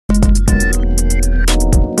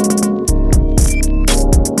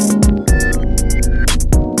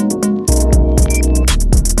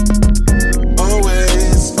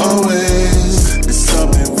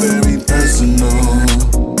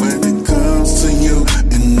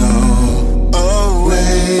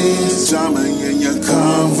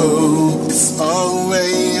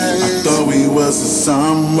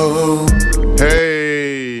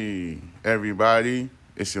everybody?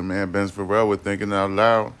 It's your man Ben Farrell with Thinking Out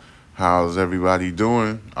Loud. How's everybody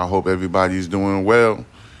doing? I hope everybody's doing well.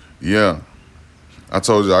 Yeah, I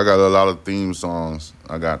told you I got a lot of theme songs.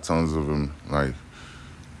 I got tons of them. Like,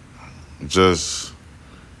 just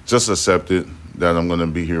accept it that I'm gonna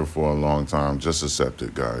be here for a long time. Just accept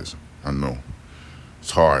it, guys. I know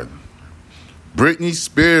it's hard. Brittany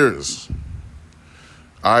Spears.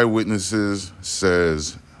 Eyewitnesses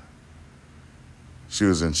says she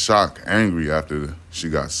was in shock, angry after she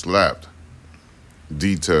got slapped.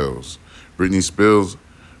 Details. Brittany Spears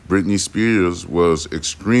was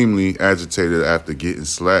extremely agitated after getting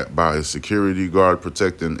slapped by a security guard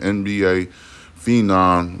protecting NBA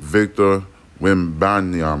phenom Victor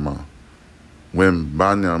Wembanyama,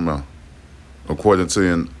 according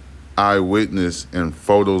to an eyewitness and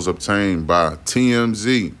photos obtained by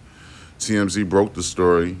TMZ. TMZ broke the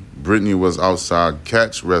story. Brittany was outside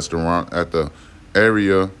Catch restaurant at the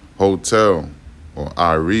Area Hotel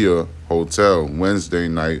Wednesday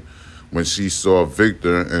night when she saw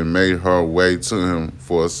Victor and made her way to him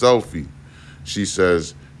for a selfie. She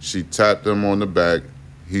says she tapped him on the back.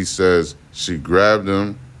 He says she grabbed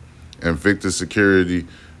him and Victor's security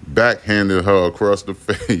backhanded her across the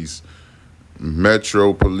face.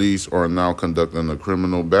 Metro police are now conducting a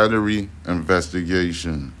criminal battery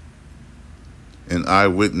investigation. An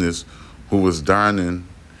eyewitness who was dining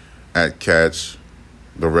at Catch,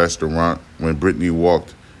 the restaurant, when Brittany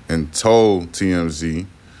walked and told TMZ.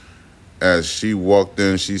 As she walked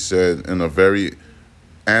in, she said in a very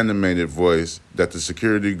animated voice that the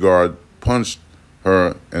security guard punched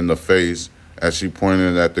her in the face as she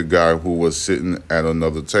pointed at the guy who was sitting at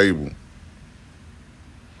another table.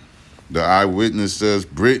 The eyewitness says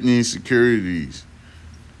Brittany's security's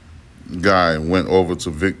guy went over to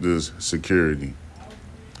Victor's security.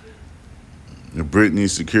 The Brittany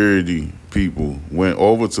security people went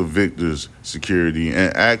over to Victor's security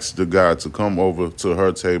and asked the guy to come over to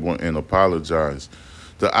her table and apologize.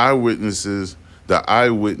 The eyewitness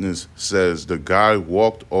says the guy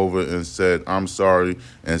walked over and said, "I'm sorry,"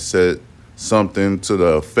 and said something to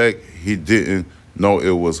the effect he didn't know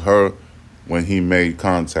it was her when he made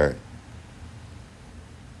contact.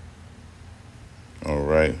 All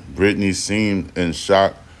right. Brittany seemed in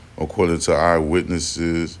shock, according to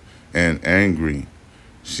eyewitnesses, and angry.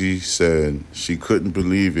 She said she couldn't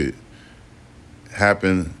believe it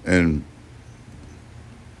happened and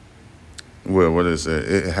what is it?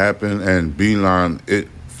 It happened and beeline it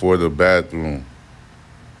for the bathroom.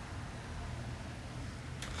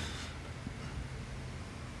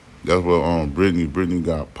 That's what Brittany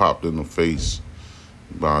got popped in the face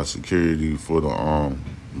by security for the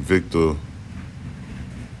Victor.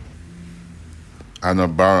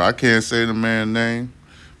 I can't say the man's name.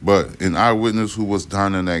 But an eyewitness who was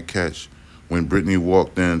dining at Catch when Brittany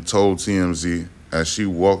walked in told TMZ as she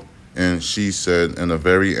walked in, she said in a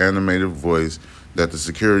very animated voice that the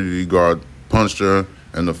security guard punched her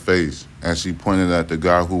in the face as she pointed at the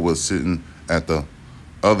guy who was sitting at the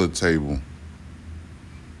other table.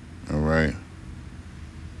 All right.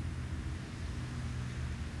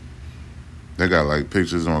 They got like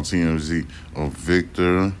pictures on TMZ of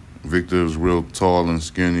Victor. Victor is real tall and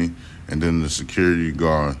skinny. And then the security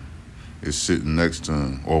guard is sitting next to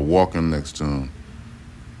him or walking next to him.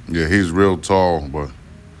 Yeah, he's real tall, but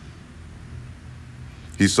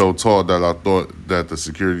he's so tall that I thought that the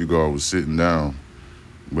security guard was sitting down.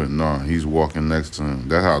 But no, he's walking next to him.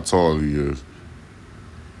 That's how tall he is.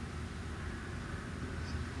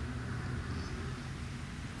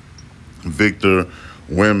 Victor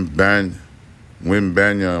Wembanyama.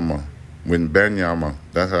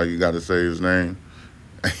 That's how you got to say his name.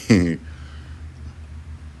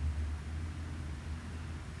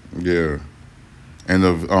 Yeah, and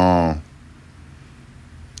the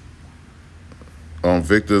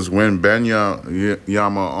Victor's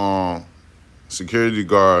Wembanyama security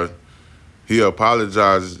guard, he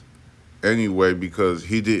apologized anyway because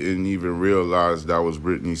he didn't even realize that was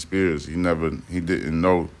Brittany Spears. He didn't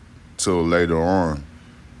know till later on.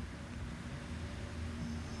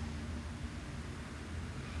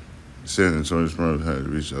 San Antonio Spurs had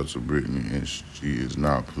reached out to Brittany and she is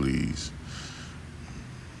not pleased.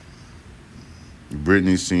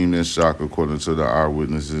 Brittany seemed in shock, according to the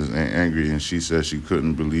eyewitnesses, and angry, and she said she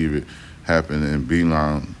couldn't believe it happened and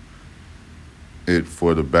beeline it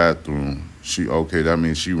for the bathroom. That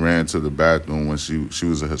means she ran to the bathroom when she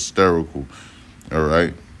was hysterical. All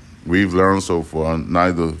right. We've learned so far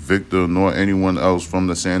neither Victor nor anyone else from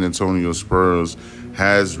the San Antonio Spurs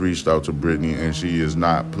has reached out to Brittany, and she is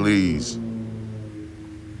not pleased.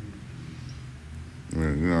 You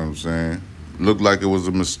know what I'm saying? Looked like it was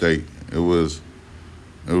a mistake. It was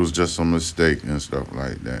It was just a mistake and stuff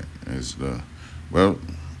like that. Well,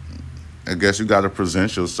 I guess you got to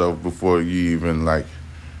present yourself before you even like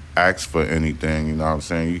ask for anything. You know what I'm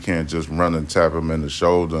saying? You can't just run and tap him in the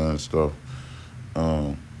shoulder and stuff.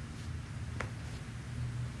 Um,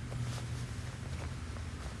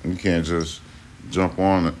 you can't just jump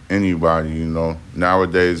on anybody. You know,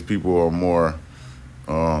 nowadays people are more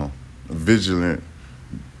vigilant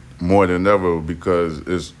more than ever because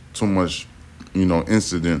it's too much,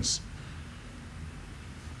 incidents.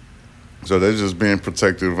 So they're just being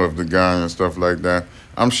protective of the guy and stuff like that.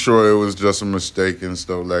 I'm sure it was just a mistake and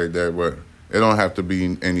stuff like that, but it don't have to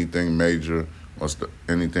be anything major or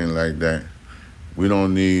anything like that. We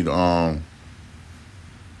don't need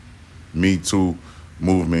Me Too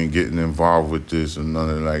movement getting involved with this and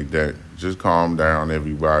nothing like that. Just calm down,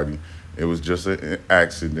 everybody. It was just an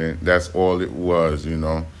accident. That's all it was.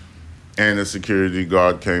 And the security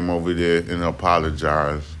guard came over there and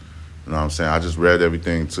apologized. You know what I'm saying? I just read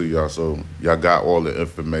everything to y'all, so y'all got all the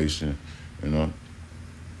information.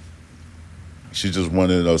 She just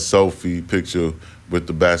wanted a selfie picture with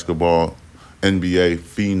the basketball NBA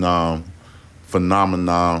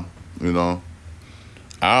phenomenon.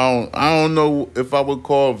 I don't know if I would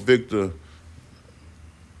call Victor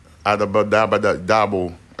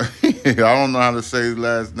Adabadabadabo. I don't know how to say his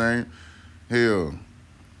last name. Hell.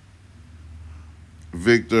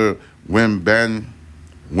 Victor Wembanyama.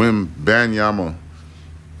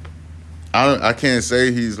 I can't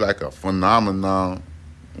say he's like a phenomenon.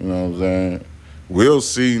 You know what I'm saying? We'll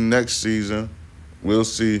see next season. We'll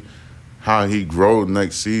see how he grows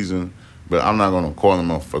next season. But I'm not going to call him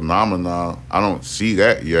a phenomenon. I don't see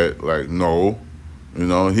that yet. Like, no.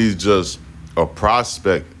 He's just a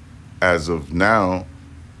prospect as of now.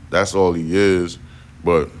 That's all he is.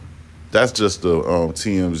 But that's just the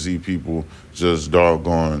TMZ people just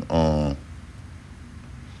doggone.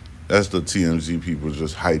 That's the TMZ people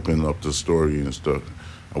just hyping up the story and stuff.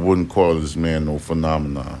 I wouldn't call this man no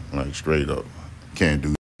phenomenon, like straight up. Can't do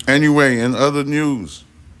that. Anyway, in other news,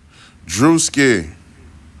 Drewski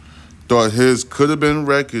thought his Could Have Been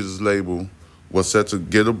Records label was set to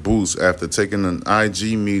get a boost after taking an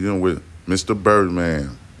IG meeting with Mr.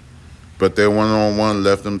 Birdman. But their one-on-one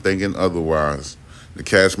left him thinking otherwise. The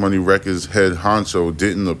Cash Money Records head honcho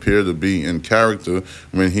didn't appear to be in character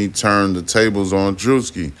when he turned the tables on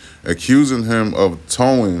Drewski, accusing him of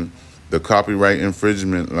towing the copyright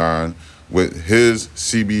infringement line with his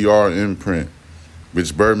CBR imprint,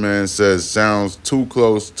 which Birdman says sounds too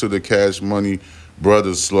close to the Cash Money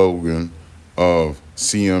Brothers slogan of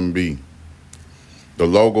CMB. The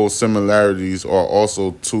logo similarities are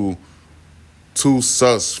also too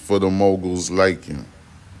sus for the mogul's liking.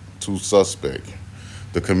 Too suspect.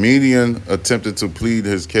 The comedian attempted to plead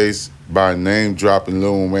his case by name-dropping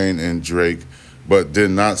Lil Wayne and Drake, but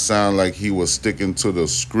did not sound like he was sticking to the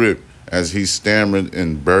script as he stammered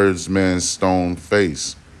in Birdman's stone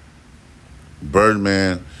face.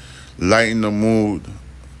 Birdman lightened the mood.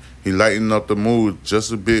 He lightened up the mood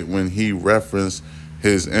just a bit when he referenced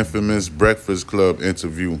his infamous Breakfast Club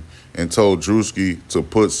interview and told Drewski to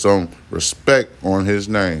put some respect on his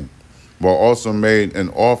name, but also made an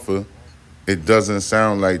offer. It doesn't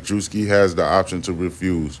sound like Drewski has the option to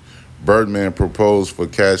refuse. Birdman proposed for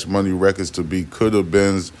Cash Money Records to be Coulda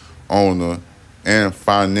Been's owner and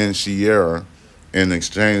financier in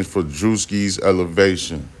exchange for Drewski's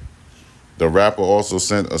elevation. The rapper also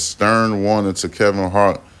sent a stern warning to Kevin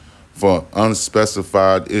Hart for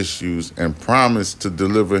unspecified issues and promised to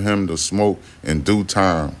deliver him the smoke in due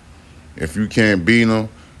time. If you can't beat him,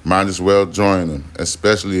 might as well join him,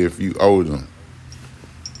 especially if you owe them.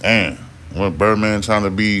 Damn. What, Birdman trying to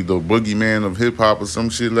be the boogeyman of hip-hop or some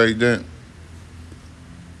shit like that?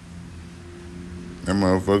 That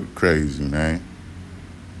motherfucker crazy, man.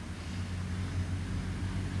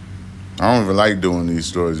 I don't even like doing these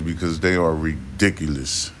stories because they are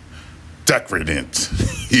ridiculous. Decadent.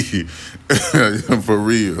 For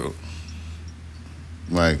real.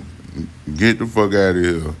 Like, get the fuck out of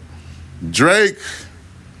here. Drake,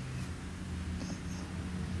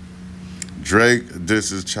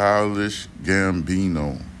 this is Childish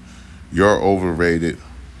Gambino. You're overrated,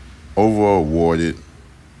 over-awarded.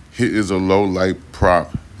 Here is a low-light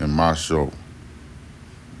prop in my show.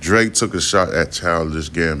 Drake took a shot at Childish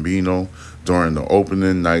Gambino during the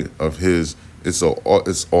opening night of his It's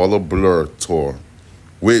All a Blur tour,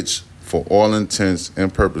 which, for all intents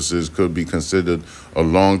and purposes, could be considered a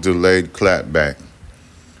long-delayed clapback.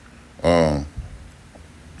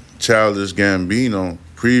 Childish Gambino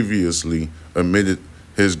previously admitted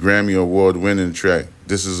his Grammy Award-winning track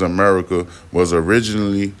This Is America was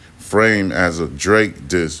originally framed as a Drake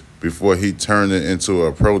diss before he turned it into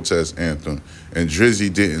a protest anthem. And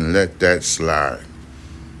Drizzy didn't let that slide.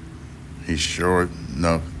 He sure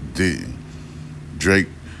enough did. Drake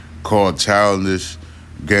called Childish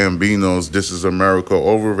Gambino's This Is America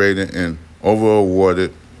overrated and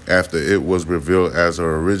over-awarded after it was revealed as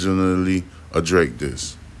originally a Drake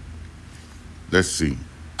diss. Let's see.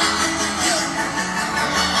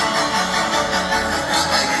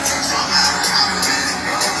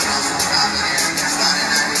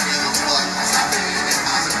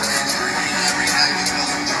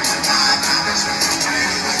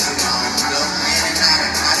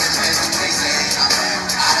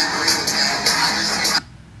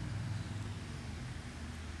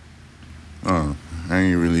 I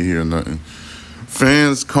ain't really hear nothing.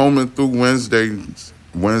 Fans combing through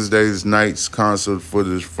Wednesday's night's concert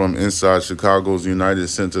footage from inside Chicago's United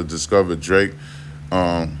Center discovered Drake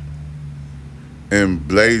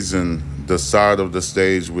emblazoned the side of the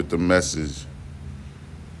stage with the message.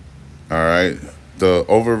 All right. The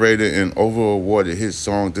overrated and over-awarded hit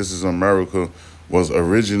song This Is America was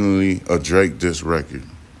originally a Drake diss record.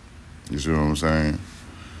 You see what I'm saying?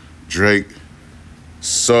 Drake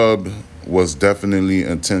sub was definitely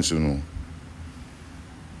intentional.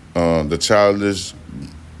 The childish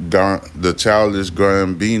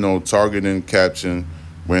Gambino targeting caption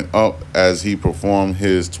went up as he performed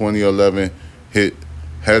his 2011 hit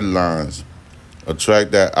Headlines, a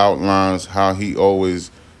track that outlines how he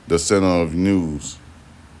always the center of news.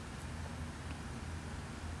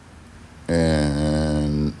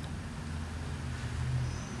 And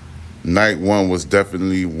night one was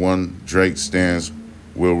definitely one Drake stans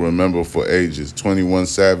will remember for ages. 21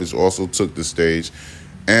 Savage also took the stage,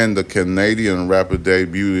 and the Canadian rapper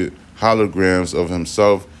debuted holograms of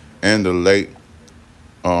himself and the late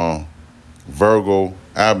Virgo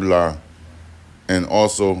Abloh, and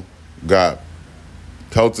also got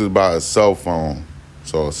pelted by a cell phone.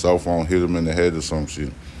 So a cell phone hit him in the head or some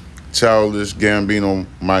shit. Childish Gambino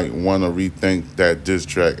might want to rethink that diss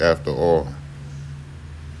track after all.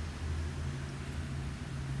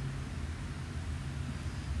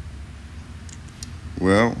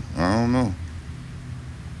 Well, I don't know.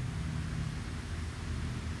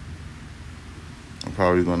 I'm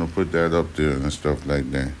probably going to put that up there and stuff like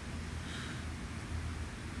that.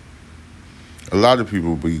 A lot of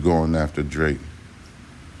people be going after Drake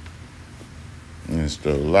and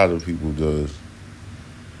stuff. A lot of people does.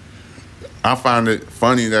 I find it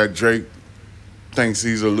funny that Drake thinks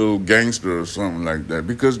he's a little gangster or something like that,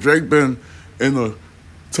 because Drake been in the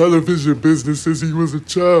television business since he was a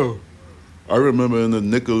child. I remember in the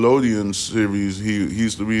Nickelodeon series, he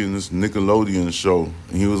used to be in this Nickelodeon show,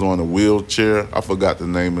 and he was on a wheelchair. I forgot the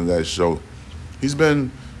name of that show. He's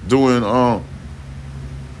been doing,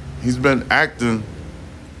 he's been acting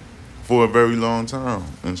for a very long time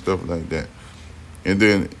and stuff like that. And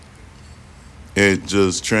then it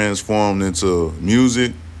just transformed into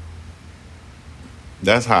music.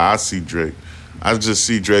 That's how I see Drake. I just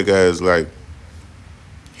see Drake as like,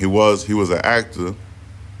 he was an actor.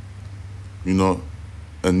 You know,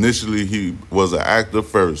 initially he was an actor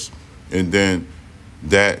first, and then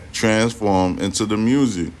that transformed into the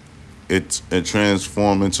music. It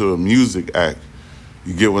transformed into a music act.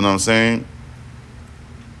 You get what I'm saying?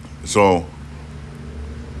 So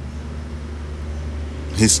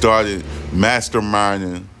he started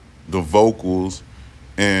masterminding the vocals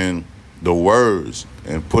and the words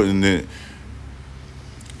and putting it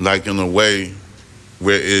like in a way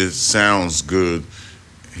where it sounds good.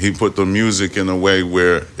 He put the music in a way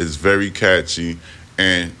where it's very catchy,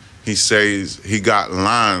 and he says he got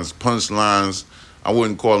lines, punchlines. I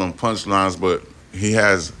wouldn't call them punchlines, but he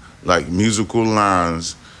has like musical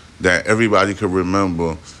lines that everybody could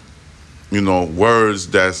remember. You know, words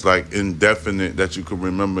that's like indefinite that you could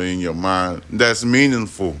remember in your mind. That's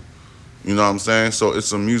meaningful. You know what I'm saying? So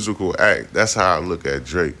it's a musical act. That's how I look at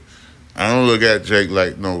Drake. I don't look at Drake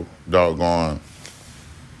like no doggone,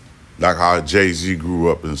 like how Jay-Z grew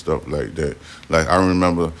up and stuff like that. Like, I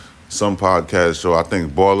remember some podcast show, I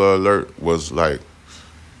think Baller Alert was like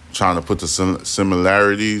trying to put the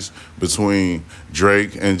similarities between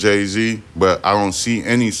Drake and Jay-Z, but I don't see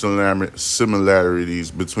any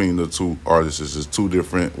similarities between the two artists. It's just two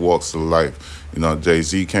different walks of life. You know,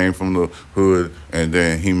 Jay-Z came from the hood, and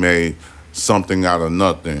then he made something out of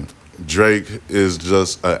nothing. Drake is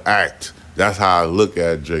just an act. That's how I look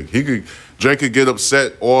at Drake. Drake could get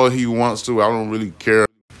upset all he wants to. I don't really care.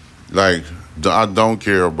 Like, I don't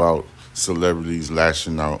care about celebrities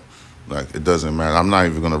lashing out. Like, it doesn't matter. I'm not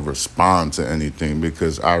even going to respond to anything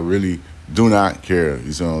because I really do not care.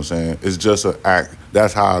 You see what I'm saying? It's just an act.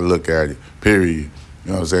 That's how I look at it. Period.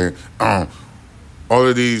 You know what I'm saying? All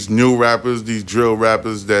of these new rappers, these drill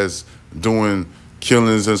rappers that's doing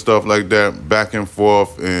killings and stuff like that, back and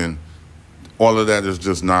forth, and all of that is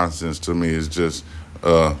just nonsense to me. It's just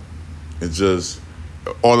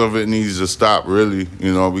all of it needs to stop, really,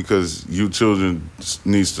 because you children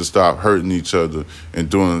needs to stop hurting each other and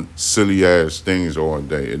doing silly ass things all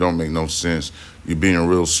day. It don't make no sense. You're being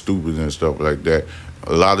real stupid and stuff like that.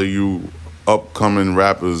 A lot of you upcoming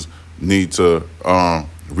rappers need to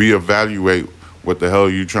reevaluate what the hell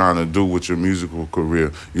you trying to do with your musical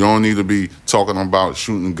career. You don't need to be talking about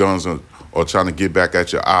shooting guns or trying to get back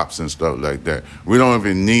at your ops and stuff like that. We don't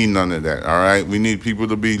even need none of that, all right? We need people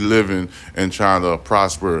to be living and trying to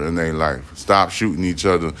prosper in their life. Stop shooting each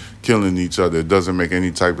other, killing each other. It doesn't make any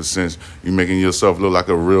type of sense. You're making yourself look like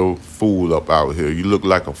a real fool up out here. You look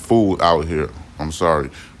like a fool out here. I'm sorry.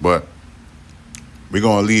 But we're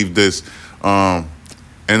going to leave this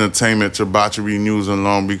entertainment debauchery news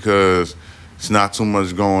alone because it's not too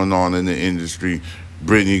much going on in the industry.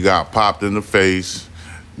 Brittany got popped in the face.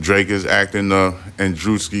 Drake is acting up, and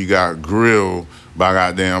Drewski got grilled by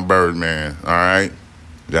goddamn Birdman, all right?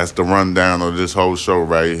 That's the rundown of this whole show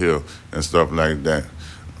right here and stuff like that.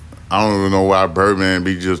 I don't even know why Birdman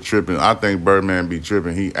be just tripping. I think Birdman be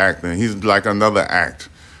tripping. He acting. He's like another act.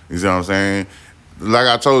 You see what I'm saying? Like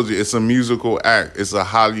I told you, it's a musical act. It's a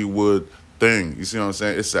Hollywood thing. You see what I'm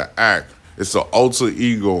saying? It's an act. It's an alter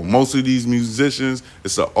ego. Most of these musicians,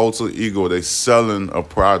 it's an alter ego. They selling a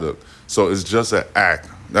product. So it's just an act.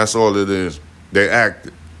 That's all it is. They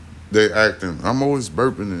acting. I'm always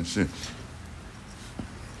burping and shit.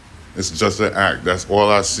 It's just an act. That's all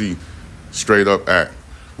I see. Straight up act.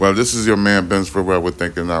 Well, this is your man Ben Farrell with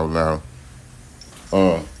Thinking Out Loud.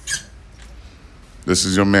 This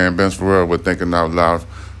is your man Ben Farrell with Thinking Out Loud.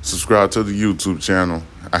 Subscribe to the YouTube channel.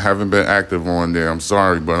 I haven't been active on there. I'm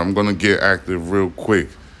sorry, but I'm gonna get active real quick.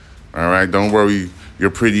 All right, don't worry your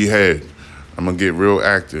pretty head. I'm gonna get real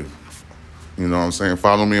active. You know what I'm saying?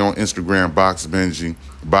 Follow me on Instagram, Box Benji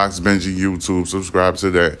YouTube. Subscribe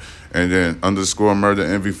to that. And then _Murder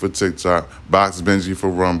Envy for TikTok, Box Benji for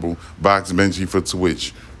Rumble, Box Benji for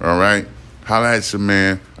Twitch. All right? Holla at your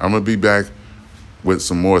man. I'm going to be back with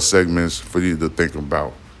some more segments for you to think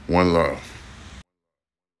about. One love.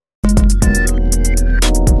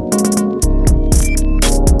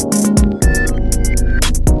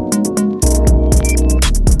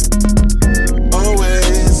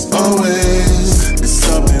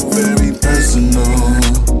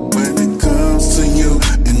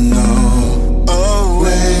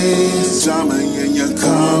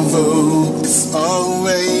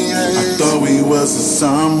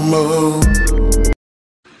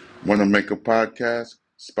 Want to make a podcast?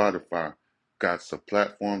 Spotify got a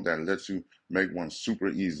platform that lets you make one super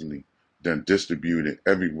easily, then distribute it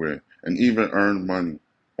everywhere, and even earn money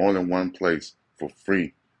all in one place for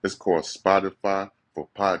free. It's called Spotify for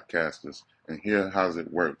Podcasters, and here's how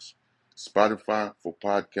it works. Spotify for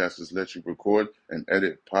Podcasters lets you record and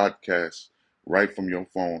edit podcasts right from your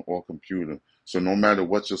phone or computer. So no matter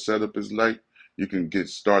what your setup is like, you can get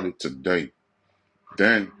started today.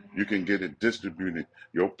 Then you can get it distributed,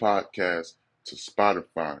 your podcast, to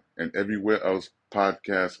Spotify and everywhere else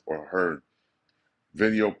podcasts are heard.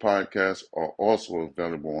 Video podcasts are also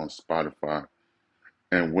available on Spotify.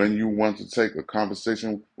 And when you want to take a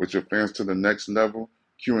conversation with your fans to the next level,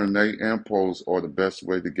 Q&A and polls are the best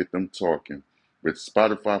way to get them talking. With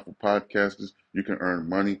Spotify for Podcasters, you can earn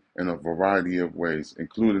money in a variety of ways,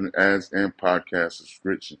 including ads and podcast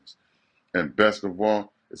subscriptions. And best of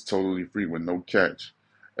all, it's totally free with no catch.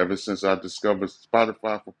 Ever since I discovered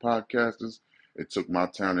Spotify for Podcasters, it took my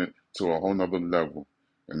talent to a whole nother level,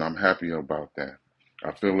 and I'm happy about that.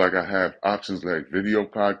 I feel like I have options like video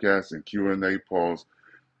podcasts and Q&A polls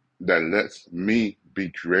that lets me be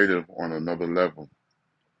creative on another level.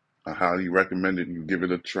 I highly recommend it. You give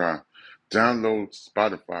it a try. Download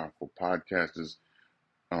Spotify for Podcasters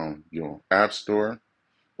on your app store,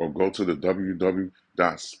 or go to the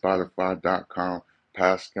www.spotify.com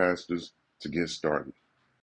podcasters to get started.